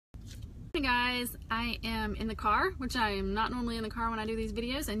Hey guys, I am in the car, which I am not normally in the car when I do these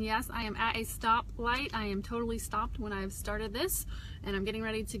videos, and yes, I am at a stoplight. I am totally stopped when I've started this, and I'm getting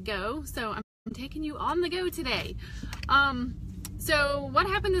ready to go, so I'm taking you on the go today. So what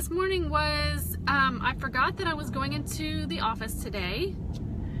happened this morning was I forgot that I was going into the office today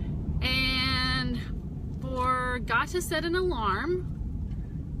and forgot to set an alarm.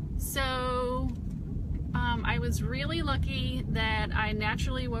 So I was really lucky that I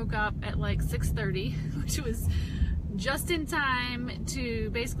naturally woke up at like 6:30, which was just in time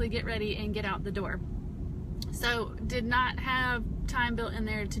to basically get ready and get out the door. So did not have time built in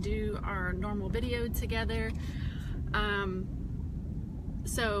there to do our normal video together.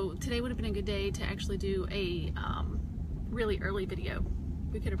 So today would have been a good day to actually do a really early video.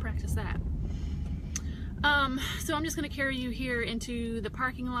 We could have practiced that. So I'm just going to carry you here into the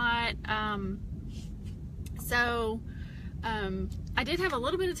parking lot. I did have a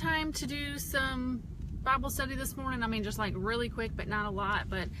little bit of time to do some Bible study this morning. I mean, just like really quick, but not a lot.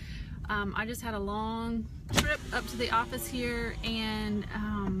 But I just had a long trip up to the office here and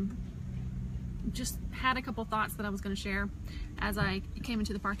just had a couple thoughts that I was going to share as I came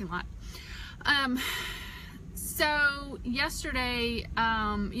into the parking lot. So yesterday,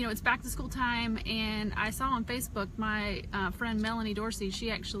 you know, it's back to school time, and I saw on Facebook my friend Melanie Dorsey.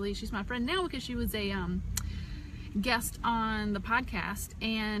 She's my friend now because she was a guest on the podcast,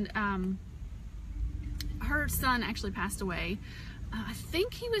 and her son actually passed away. I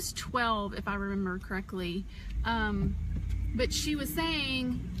think he was 12 if I remember correctly, but she was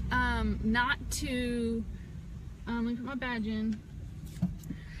saying not to let me put my badge in,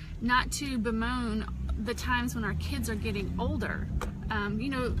 not to bemoan the times when our kids are getting older. You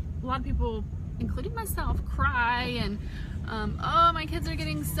know, a lot of people, including myself, cry and oh, my kids are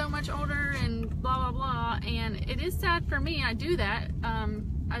getting so much older and blah blah blah, and it is sad for me. I do that.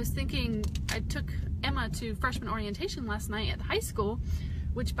 I was thinking, I took Emma to freshman orientation last night at high school,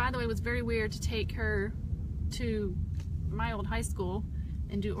 which by the way was very weird to take her to my old high school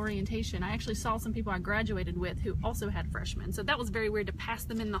and do orientation. I actually saw some people I graduated with who also had freshmen, so that was very weird to pass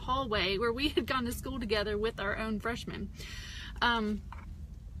them in the hallway where we had gone to school together with our own freshmen. And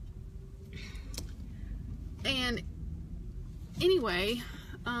anyway,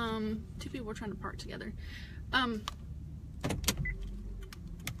 two people were trying to park together. And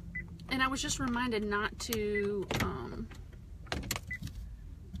I was just reminded not to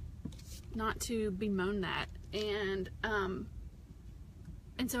bemoan that. And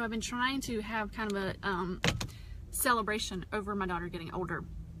so I've been trying to have kind of a celebration over my daughter getting older.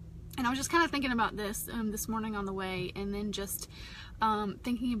 And I was just kind of thinking about this this morning on the way, and then just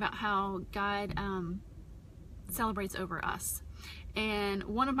thinking about how God celebrates over us. And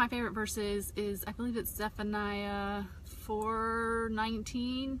one of my favorite verses is, I believe it's Zephaniah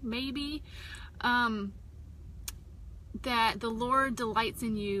 4:19 maybe, that the Lord delights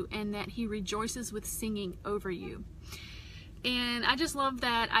in you and that he rejoices with singing over you. And I just love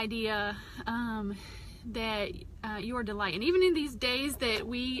that idea, that your delight. And even in these days that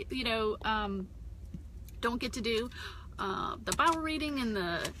we, you know, don't get to do the Bible reading and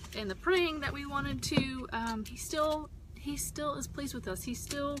the praying that we wanted to, he still is pleased with us. He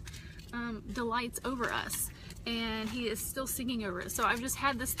still delights over us, and he is still singing over us. So I've just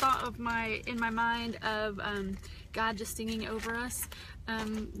had this thought in my mind of God just singing over us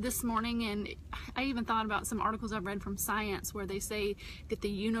this morning. And I even thought about some articles I've read from Science where they say that the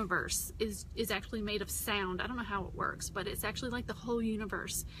universe is actually made of sound. I don't know how it works, but it's actually like the whole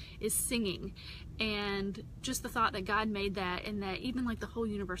universe is singing. And just the thought that God made that, and that even like the whole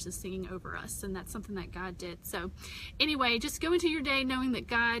universe is singing over us, and that's something that God did. So anyway, just go into your day knowing that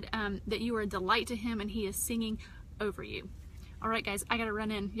God, that you are a delight to him and he is singing over you. All right guys, I gotta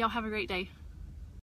run in. Y'all have a great day.